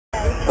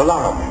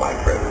Salam, my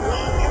friends.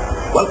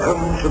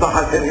 Welcome to the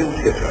Hyperion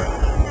Theatre.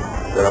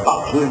 We're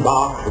about to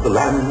embark for the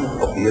land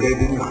of the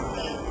Arabian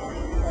Nights.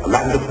 A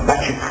land of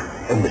magic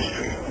and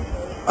mystery.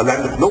 A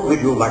land of no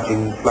video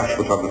lighting, flash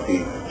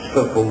photography,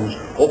 cell phones,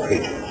 or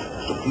pages.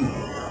 So please,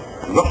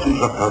 do not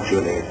interrupt our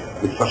journey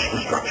with such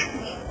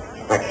distractions.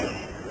 Thank you.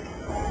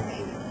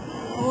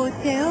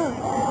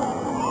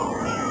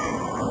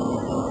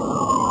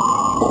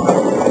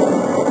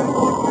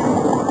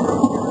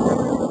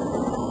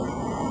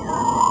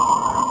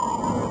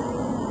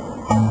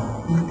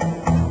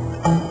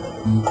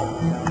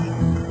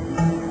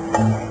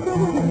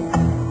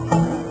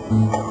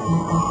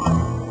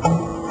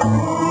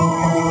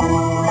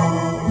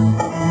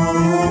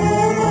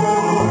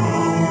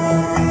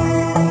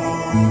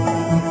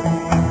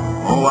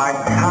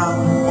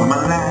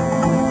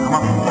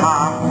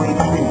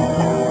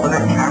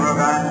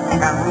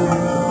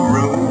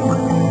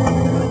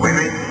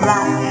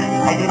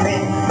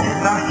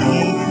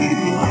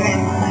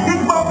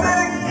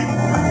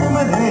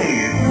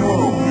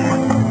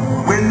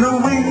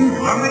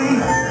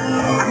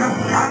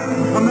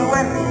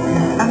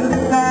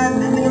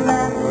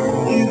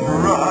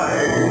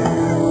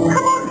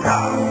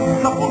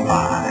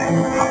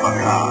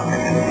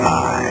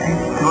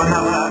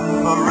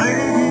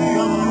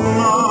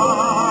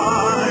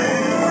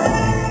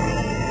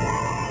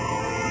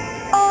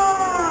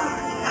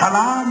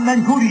 Salam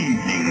and good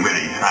evening,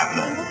 weary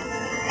travelers.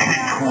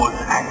 Headed towards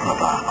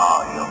Agrabah,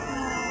 are you?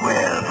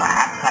 Well,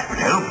 perhaps I could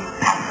help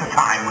pass the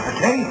time with a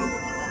tale.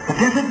 The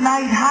desert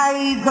night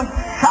hides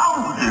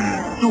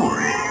 1,000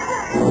 stories.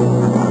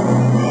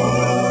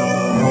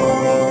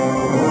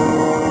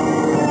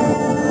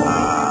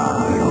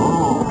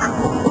 Look,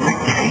 the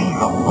Cave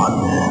of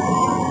Wonders.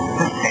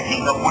 The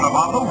setting of one of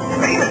our most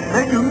famous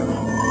legends.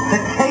 The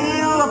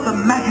tale of the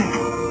magic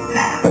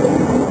lamp.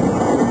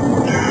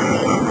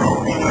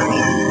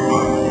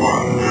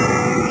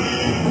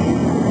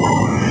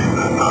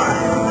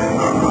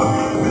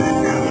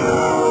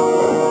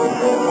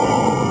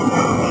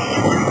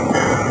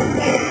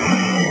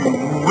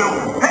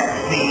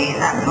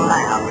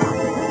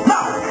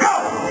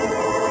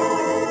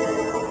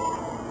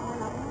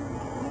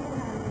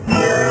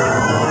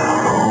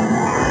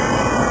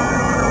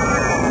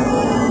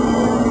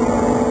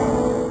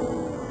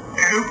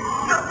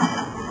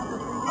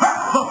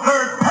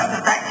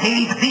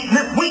 He's eaten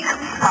this week.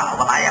 How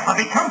will I ever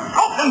become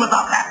sultan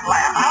without that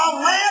lamp? Oh,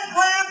 lamp!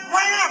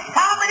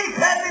 How many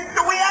peasants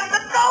do we have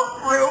to go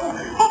through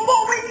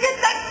before we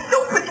get that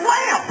stupid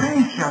lamp?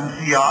 Patience,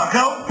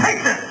 Iago,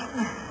 patience!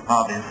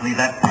 Obviously,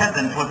 that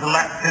peasant was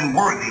less than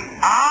worthy.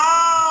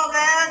 Oh,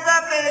 there's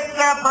a big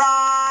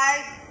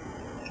surprise.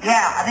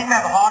 Yeah, I think we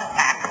have a heart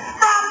attack.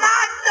 From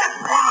that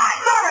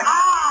surprise!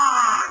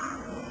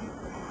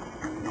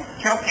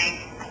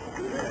 Choking.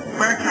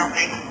 We're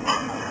choking.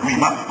 We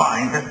must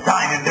find this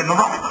diamond in the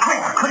rock.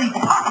 Where could he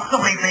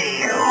possibly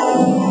be?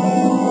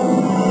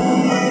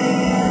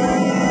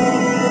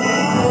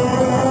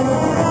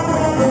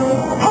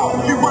 Oh,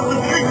 you want the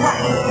street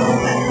rat?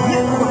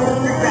 Yes, you want the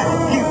street rat.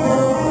 You.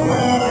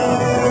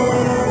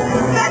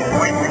 That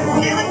boy's been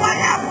stealing my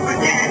apple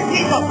again.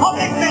 He's a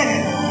public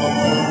menace.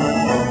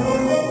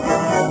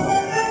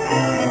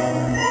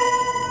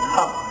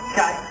 Oh,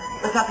 guys,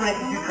 let's not do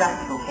anything too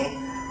drastic, okay?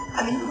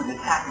 I mean, you wouldn't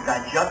attack a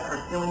guy just for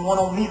stealing one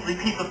old measly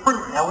piece of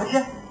fruit, now would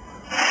you?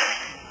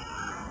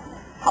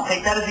 I'll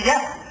take that as a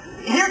yes.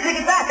 Here, take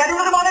it back. I didn't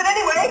really want it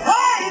anyway.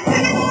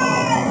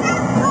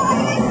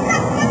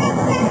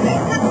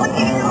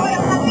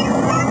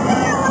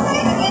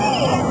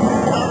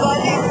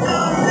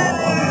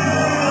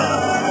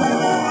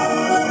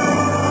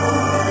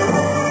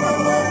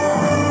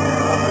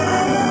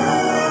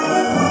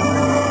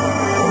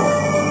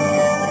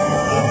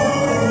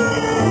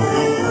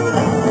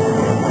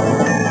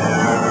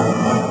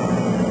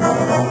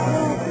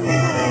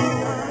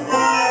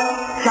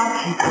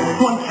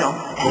 One jump,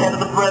 head of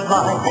the bread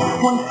line.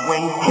 One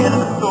swing, head of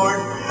the sword.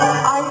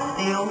 I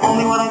steal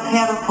only what I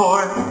can't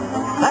afford.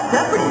 That's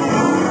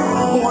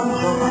everything. One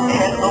jump,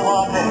 head of the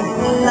lawman.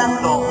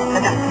 That's all,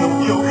 and that's no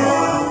joke.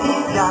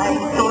 These guys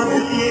don't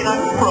appreciate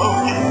us broke.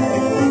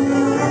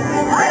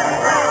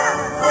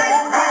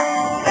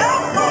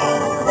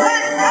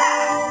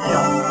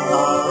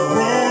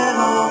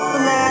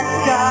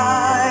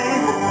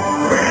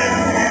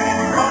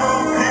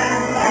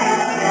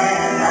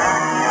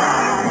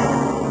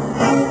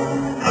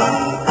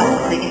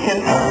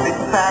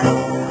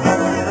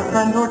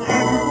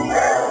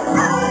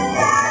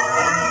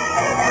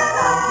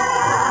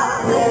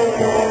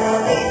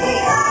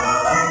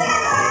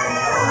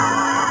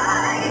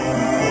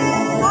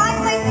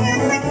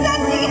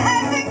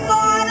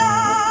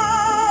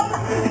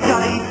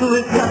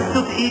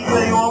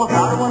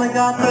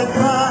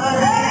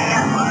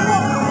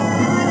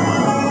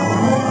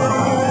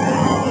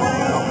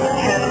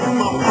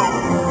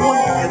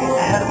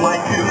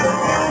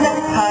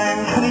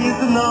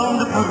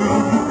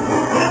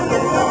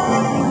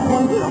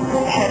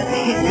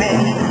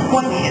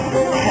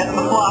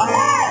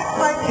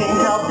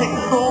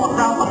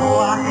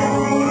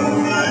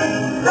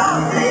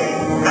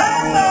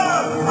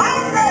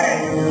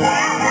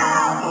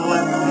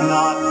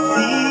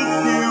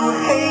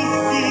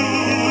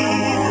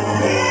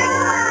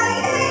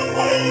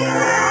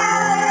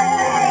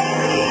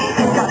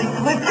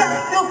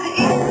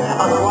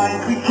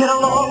 Otherwise, we get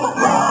along.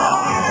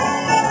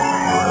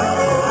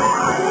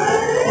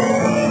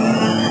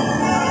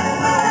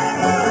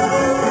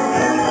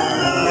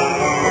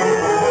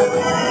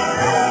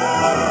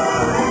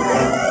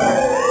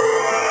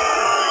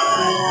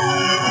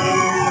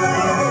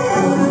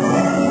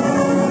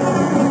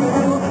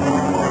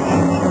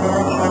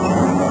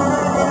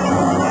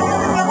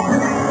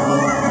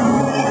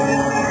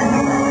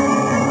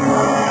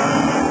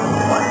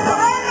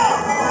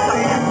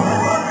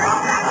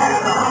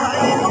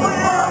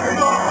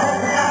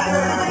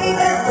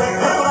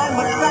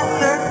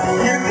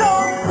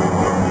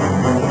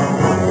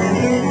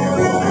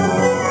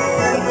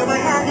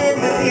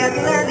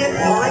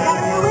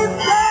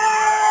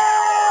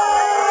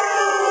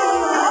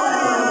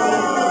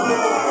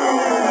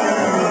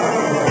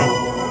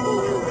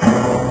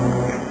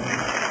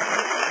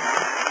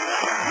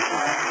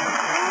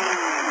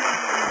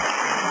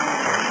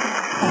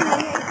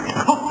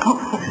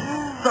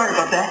 Sorry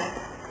about that.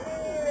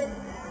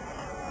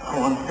 For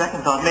 1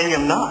 second, thought maybe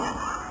I'm not.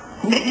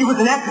 Maybe it was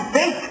an act of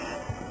faith.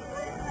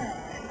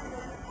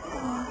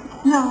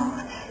 No.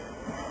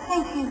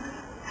 Thank you.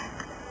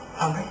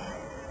 Hungry?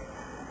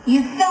 You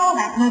stole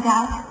that, no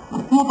doubt.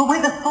 Well, the way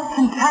the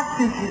Sultan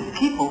taxes his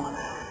people,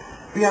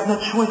 we have no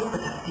choice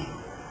but to steal.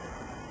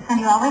 And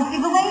you always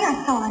give away your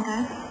stolen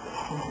goods.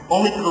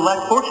 Only to the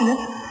less fortunate.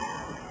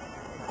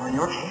 Or in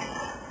your case,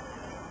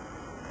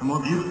 the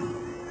more beautiful.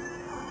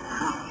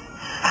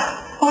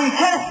 Oh, you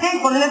can't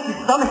escape on an empty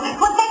stomach.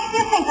 What makes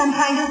you think I'm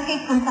trying to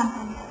escape from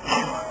something?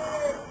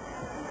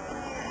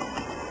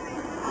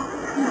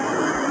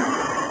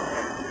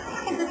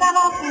 Is it that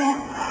obvious?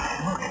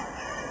 Look,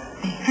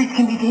 these streets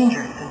can be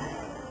dangerous, and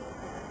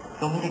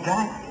you'll need a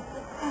guide.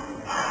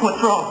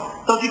 What's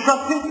wrong? Don't you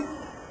trust me?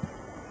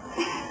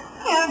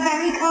 You're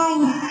very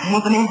kind.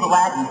 Well, the name's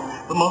Aladdin,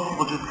 but most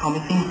people just call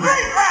me Fiend.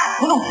 Hey,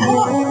 Rat! Oh,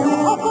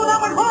 go down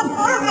and run!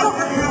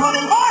 You're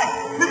running hard!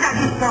 You got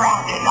you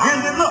surrounded.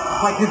 And it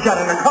looks like you've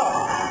got in a car.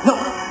 No,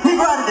 leave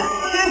her out of this.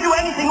 She didn't do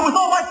anything. It was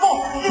all my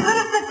fault. She's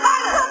innocent.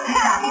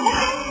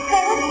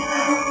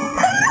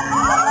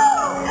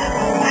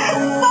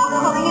 Stop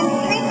calling him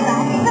street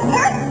rat. He's a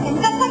person,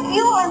 just like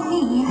you or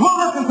me. Well,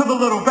 listen to the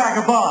little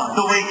vagabond.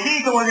 The way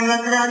she's ordering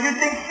us around, you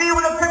think she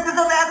would have pictures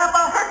of Anna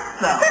about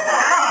herself.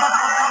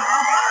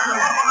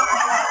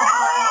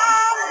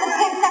 The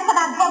princess of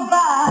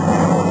Agrabah.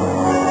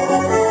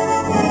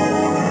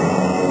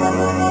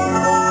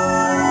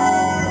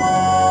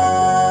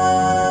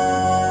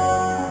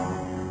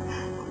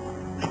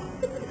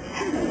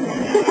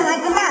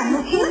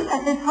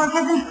 That this work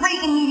isn't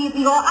free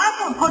immediately, or I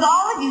shall put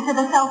all of you to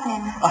the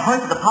Sultan.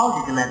 100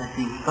 apologies, Your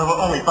Majesty, but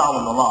we're only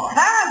following the law.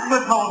 As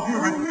with all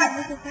due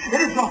respect, it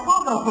is your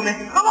father who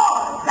makes the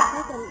law.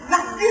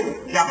 That's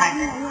it, Your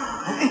Highness.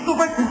 It's the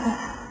right,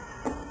 Princess.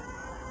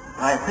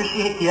 I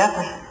appreciate the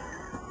effort.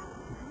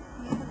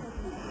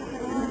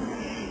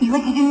 You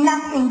are to do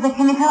nothing with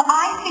him until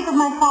I speak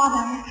with my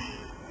father.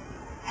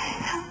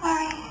 Don't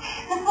worry.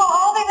 This will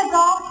all be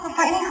resolved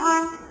before any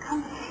harm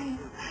comes to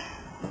you.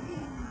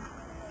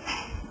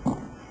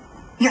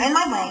 You're in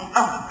my way.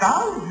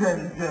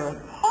 1,000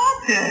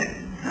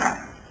 pardons.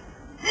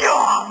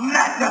 Your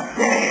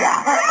Majesty!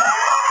 Yeah!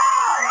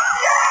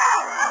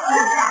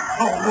 You got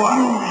the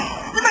word.